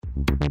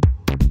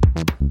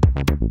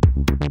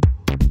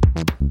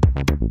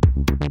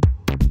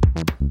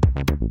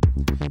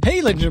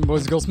Hey, ladies and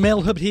boys and girls,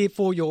 Mel Hubbard here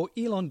for your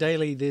Elon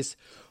Daily this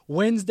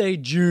Wednesday,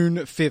 June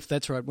 5th.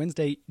 That's right,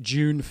 Wednesday,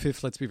 June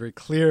 5th. Let's be very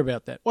clear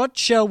about that. What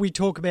shall we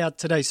talk about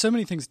today? So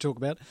many things to talk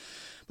about.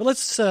 But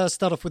let's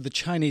start off with the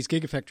Chinese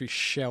Gigafactory,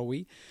 shall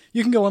we?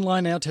 You can go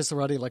online now,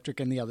 Teslarati Electric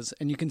and the others,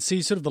 and you can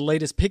see sort of the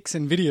latest pics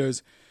and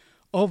videos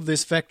of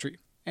this factory.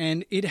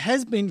 And it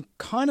has been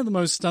kind of the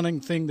most stunning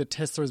thing that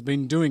Tesla has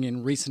been doing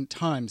in recent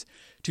times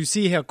to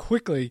see how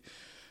quickly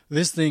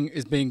this thing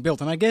is being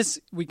built. And I guess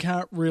we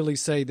can't really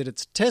say that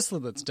it's Tesla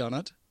that's done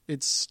it.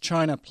 It's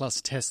China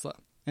plus Tesla.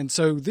 And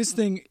so this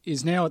thing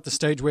is now at the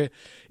stage where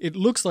it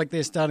looks like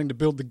they're starting to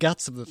build the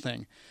guts of the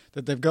thing,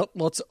 that they've got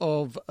lots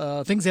of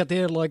things out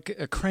there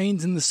like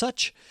cranes and the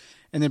such,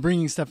 and they're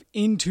bringing stuff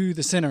into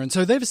the center. And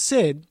so they've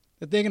said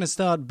that they're going to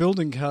start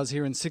building cars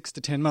here in 6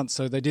 to 10 months.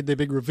 So they did their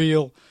big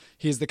reveal.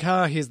 Here's the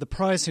car, here's the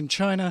price in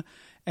China,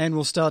 and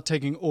we'll start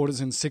taking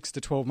orders in 6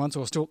 to 12 months,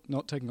 or still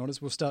not taking orders.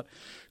 We'll start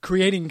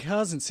creating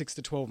cars in 6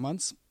 to 12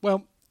 months.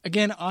 Well,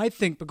 again, I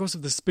think because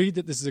of the speed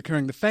that this is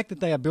occurring, the fact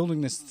that they are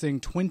building this thing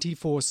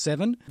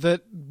 24/7,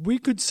 that we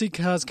could see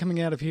cars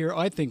coming out of here,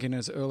 I think, in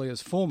as early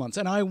as 4 months.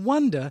 And I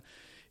wonder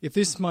if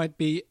this might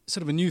be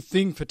sort of a new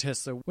thing for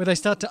Tesla, where they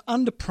start to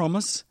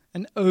under-promise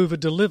and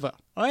over-deliver.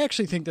 I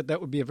actually think that that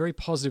would be a very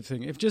positive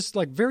thing, if just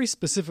like very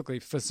specifically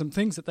for some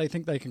things that they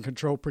think they can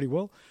control pretty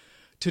well,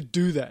 to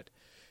do that.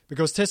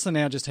 Because Tesla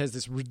now just has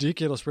this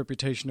ridiculous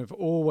reputation of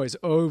always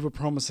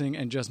over-promising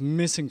and just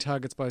missing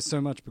targets by so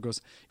much because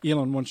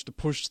Elon wants to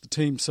push the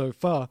team so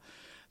far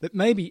that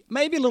maybe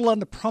a little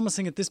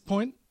under-promising at this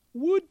point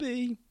would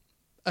be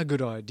a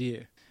good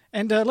idea.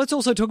 And let's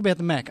also talk about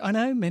the Mac. I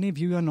know many of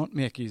you are not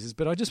Mac users,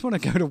 but I just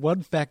want to go to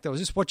one fact. I was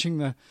just watching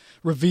the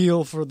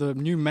reveal for the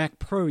new Mac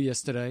Pro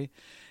yesterday.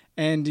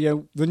 And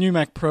the new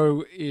Mac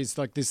Pro is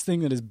like this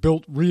thing that is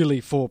built really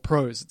for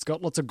pros. It's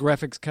got lots of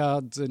graphics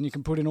cards and you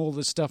can put in all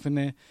this stuff in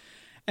there.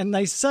 And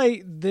they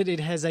say that it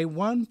has a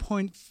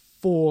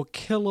 1.4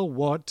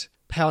 kilowatt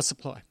power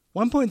supply.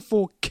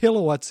 1.4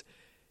 kilowatts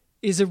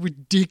is a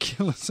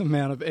ridiculous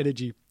amount of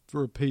energy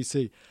for a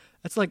PC.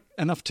 That's like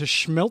enough to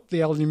smelt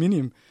the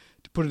aluminium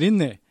to put it in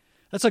there.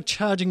 That's like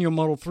charging your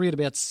Model 3 at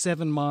about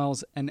 7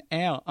 miles an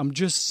hour. I'm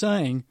just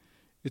saying,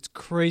 it's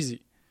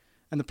crazy.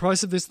 And the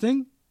price of this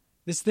thing?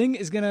 This thing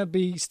is going to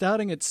be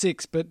starting at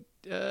 $6,000,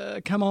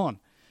 but come on.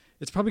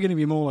 It's probably going to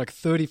be more like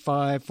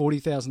 $35,000,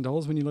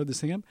 $40,000 when you load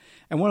this thing up.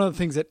 And one of the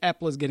things that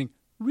Apple is getting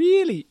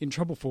really in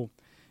trouble for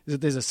is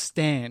that there's a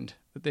stand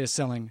that they're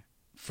selling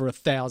for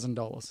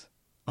 $1,000.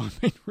 I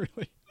mean,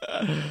 really?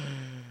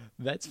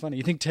 That's funny.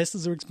 You think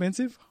Teslas are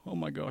expensive? Oh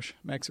my gosh,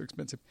 Macs are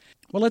expensive.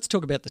 Well, let's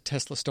talk about the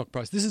Tesla stock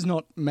price. This is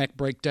not Mac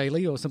Break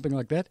Daily or something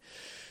like that.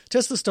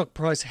 Tesla stock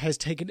price has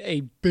taken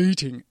a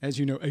beating, as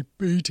you know, a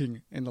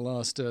beating in the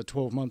last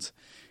 12 months.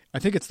 I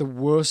think it's the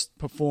worst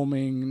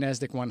performing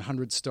NASDAQ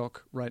 100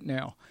 stock right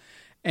now.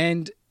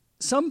 And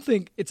some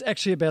think it's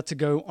actually about to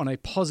go on a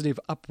positive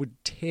upward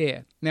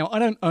tear. Now, I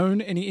don't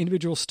own any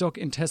individual stock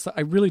in Tesla.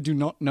 I really do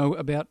not know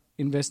about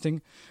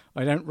investing.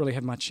 I don't really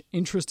have much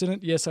interest in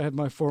it. Yes, I have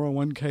my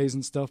 401ks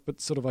and stuff,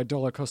 but sort of I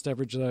dollar cost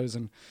average those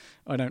and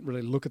I don't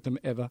really look at them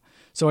ever.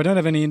 So I don't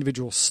have any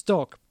individual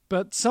stock.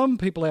 But some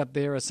people out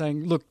there are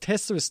saying, look,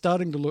 Tesla is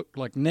starting to look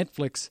like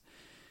Netflix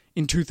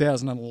in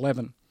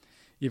 2011.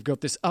 You've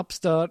got this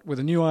upstart with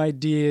a new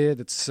idea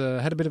that's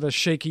had a bit of a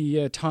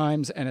shaky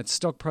times and its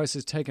stock price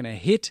has taken a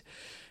hit.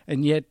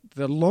 And yet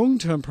the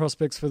long-term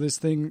prospects for this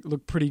thing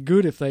look pretty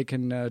good if they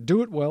can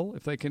do it well,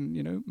 if they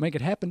can, make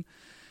it happen.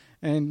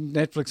 And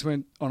Netflix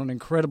went on an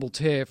incredible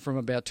tear from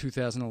about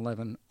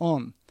 2011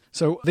 on.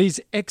 So these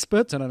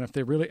experts, I don't know if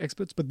they're really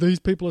experts, but these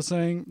people are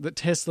saying that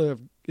Tesla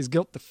has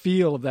got the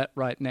feel of that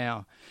right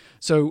now.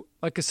 So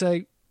like I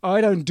say, I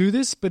don't do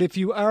this, but if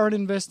you are an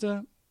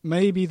investor,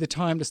 maybe the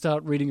time to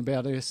start reading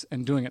about this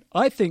and doing it.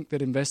 I think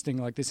that investing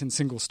like this in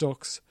single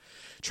stocks,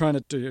 trying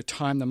to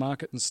time the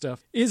market and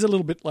stuff, is a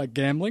little bit like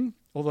gambling,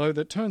 although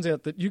it turns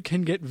out that you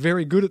can get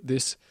very good at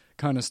this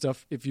kind of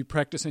stuff if you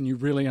practice and you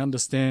really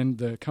understand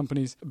the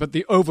companies. But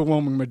the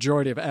overwhelming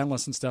majority of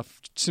analysts and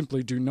stuff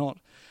simply do not.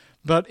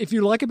 But if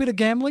you like a bit of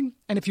gambling,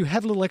 and if you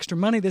have a little extra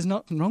money, there's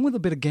nothing wrong with a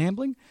bit of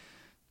gambling,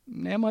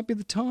 now might be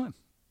the time.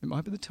 It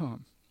might be the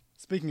time.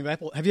 Speaking of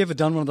Apple, have you ever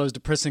done one of those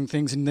depressing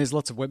things, and there's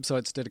lots of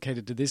websites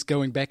dedicated to this,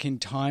 going back in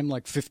time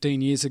like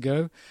 15 years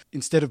ago,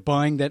 instead of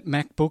buying that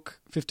MacBook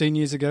 15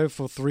 years ago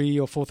for $3,000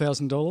 or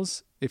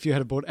 $4,000, if you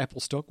had bought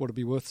Apple stock, what would it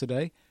be worth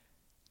today?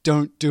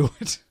 Don't do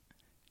it.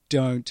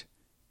 Don't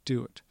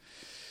do it.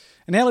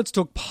 And now let's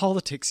talk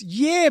politics.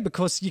 Yeah,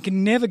 because you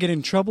can never get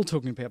in trouble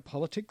talking about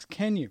politics,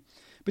 can you?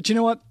 But you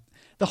know what?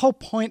 The whole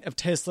point of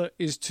Tesla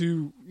is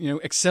to,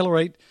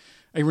 accelerate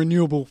a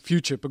renewable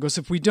future, because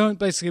if we don't,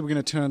 basically we're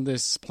going to turn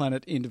this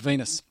planet into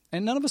Venus.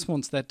 And none of us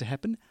wants that to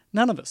happen.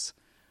 None of us.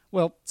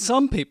 Well,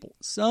 some people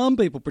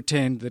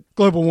pretend that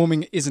global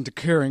warming isn't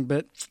occurring,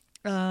 but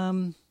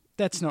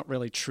That's not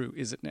really true,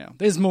 is it now?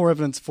 There's more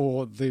evidence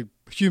for the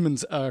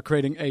humans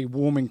creating a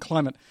warming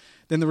climate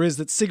than there is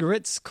that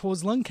cigarettes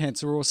cause lung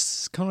cancer or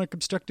chronic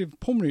obstructive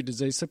pulmonary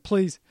disease. So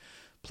please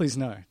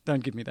no,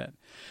 don't give me that.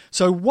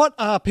 So what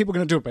are people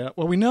going to do about it?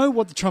 Well, we know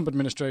what the Trump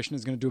administration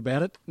is going to do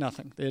about it.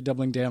 Nothing. They're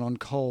doubling down on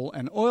coal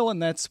and oil,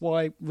 and that's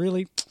why,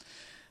 really,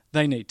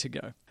 they need to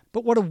go.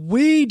 But what are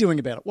we doing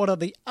about it? What are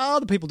the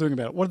other people doing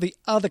about it? What are the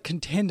other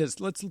contenders?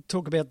 Let's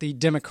talk about the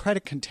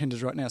Democratic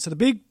contenders right now. So the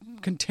big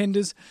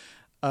contenders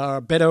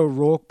are Beto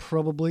O'Rourke,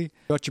 probably.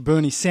 You've got your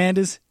Bernie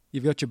Sanders.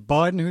 You've got your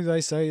Biden, who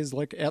they say is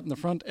like out in the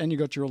front, and you've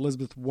got your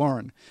Elizabeth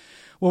Warren.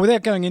 Well,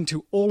 without going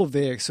into all of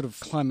their sort of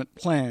climate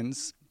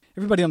plans,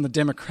 everybody on the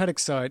Democratic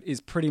side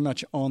is pretty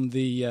much on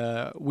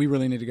the we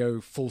really need to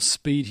go full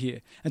speed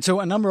here. And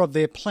so a number of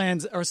their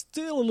plans are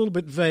still a little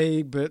bit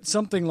vague, but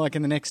something like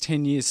in the next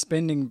 10 years,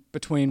 spending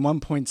between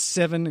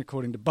 1.7,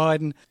 according to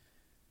Biden,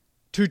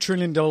 $2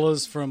 trillion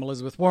from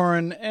Elizabeth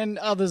Warren, and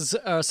others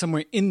are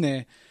somewhere in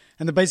there.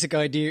 And the basic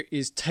idea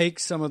is take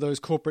some of those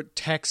corporate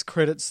tax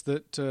credits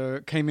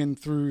that came in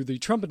through the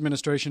Trump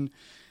administration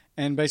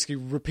and basically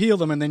repeal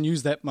them and then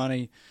use that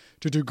money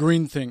to do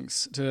green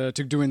things, to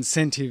do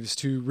incentives,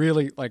 to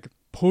really like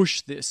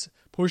push this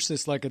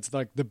like it's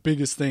like the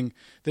biggest thing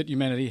that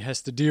humanity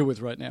has to deal with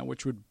right now,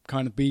 which would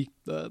kind of be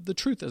the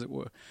truth, as it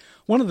were.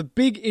 One of the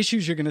big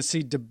issues you're going to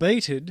see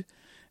debated,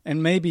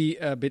 and maybe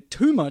a bit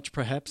too much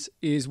perhaps,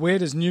 is where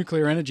does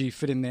nuclear energy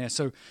fit in there?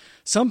 So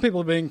some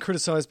people are being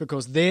criticised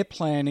because their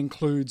plan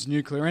includes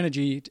nuclear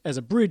energy as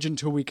a bridge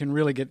until we can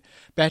really get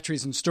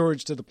batteries and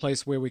storage to the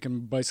place where we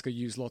can basically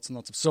use lots and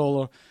lots of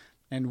solar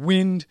and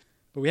wind.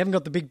 But we haven't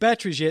got the big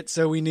batteries yet,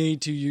 so we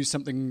need to use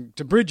something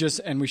to bridge us,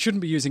 and we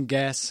shouldn't be using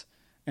gas,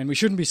 and we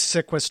shouldn't be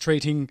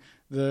sequestrating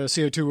the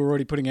CO2 we're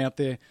already putting out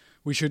there.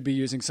 We should be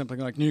using something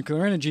like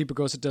nuclear energy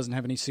because it doesn't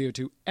have any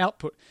CO2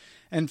 output.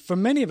 And for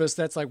many of us,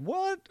 that's like,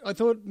 what? I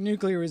thought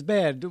nuclear is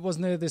bad.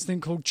 Wasn't there this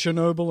thing called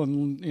Chernobyl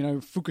and,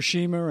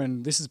 Fukushima,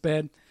 and this is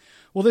bad?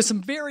 Well, there's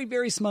some very,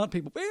 very smart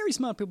people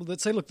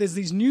that say, look, there's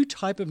these new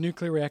type of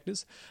nuclear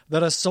reactors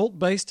that are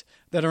salt-based,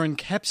 that are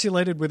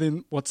encapsulated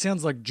within what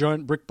sounds like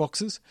giant brick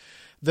boxes,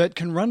 that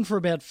can run for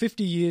about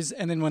 50 years,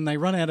 and then when they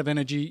run out of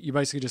energy, you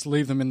basically just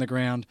leave them in the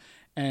ground,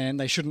 and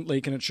they shouldn't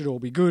leak, and it should all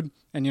be good,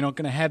 and you're not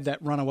going to have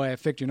that runaway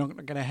effect. You're not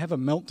going to have a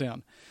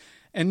meltdown.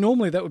 And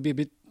normally that would be a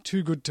bit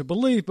too good to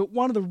believe, but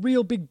one of the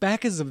real big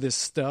backers of this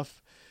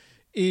stuff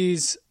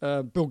is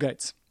Bill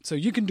Gates. So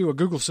you can do a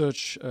Google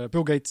search,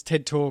 Bill Gates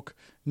TED Talk,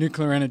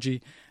 nuclear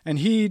energy, and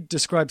he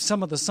describes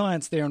some of the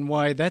science there and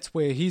why that's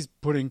where he's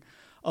putting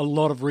a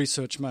lot of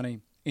research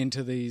money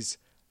into these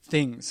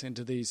things,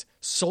 into these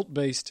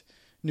salt-based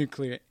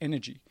nuclear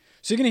energy.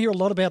 So you're going to hear a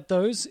lot about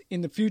those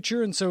in the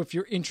future, and so if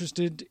you're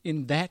interested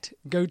in that,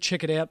 go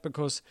check it out,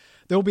 because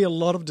there'll be a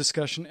lot of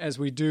discussion as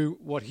we do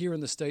what here in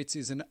the States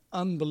is an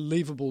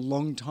unbelievable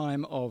long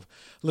time of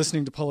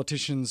listening to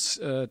politicians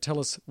tell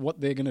us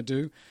what they're going to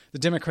do. The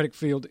Democratic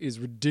field is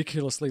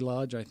ridiculously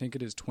large. I think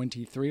it is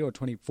 23 or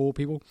 24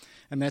 people,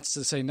 and that's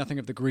to say nothing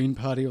of the Green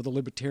Party or the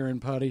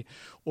Libertarian Party,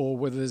 or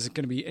whether there's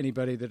going to be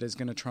anybody that is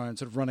going to try and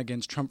sort of run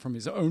against Trump from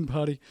his own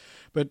party.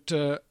 But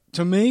to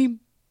me,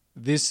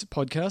 this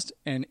podcast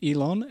and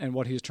Elon and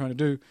what he's trying to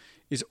do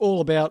is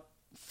all about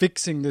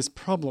fixing this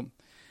problem.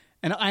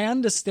 And I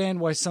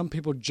understand why some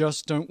people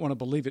just don't want to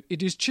believe it.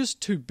 It is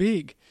just too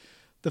big.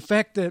 The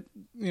fact that,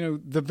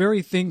 the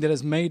very thing that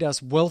has made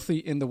us wealthy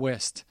in the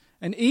West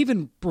and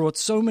even brought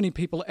so many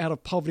people out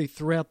of poverty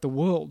throughout the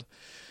world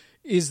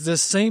is the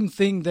same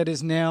thing that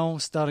is now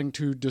starting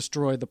to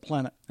destroy the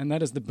planet, and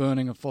that is the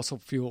burning of fossil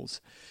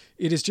fuels.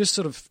 It is just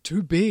sort of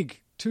too big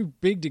to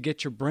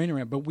get your brain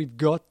around, but we've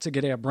got to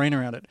get our brain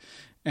around it.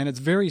 And it's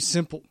very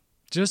simple.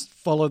 Just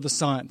follow the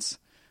science.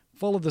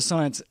 Follow the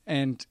science,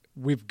 and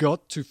we've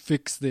got to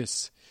fix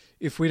this.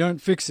 If we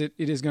don't fix it,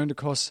 it is going to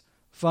cost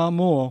far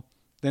more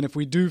than if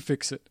we do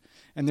fix it.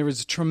 And there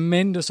is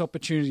tremendous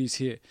opportunities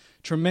here,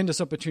 tremendous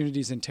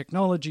opportunities in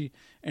technology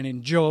and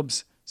in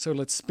jobs. So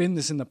let's spin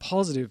this in the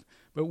positive,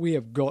 but we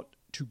have got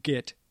to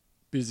get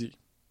busy.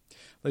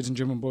 Ladies and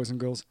gentlemen, boys and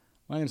girls,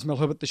 my name is Mel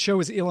Herbert. The show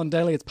is Elon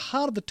Daily. It's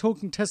part of the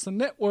Talking Tesla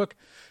Network.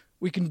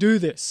 We can do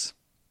this.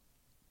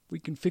 We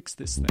can fix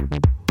this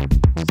thing.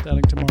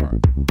 Starting tomorrow.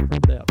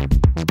 Out.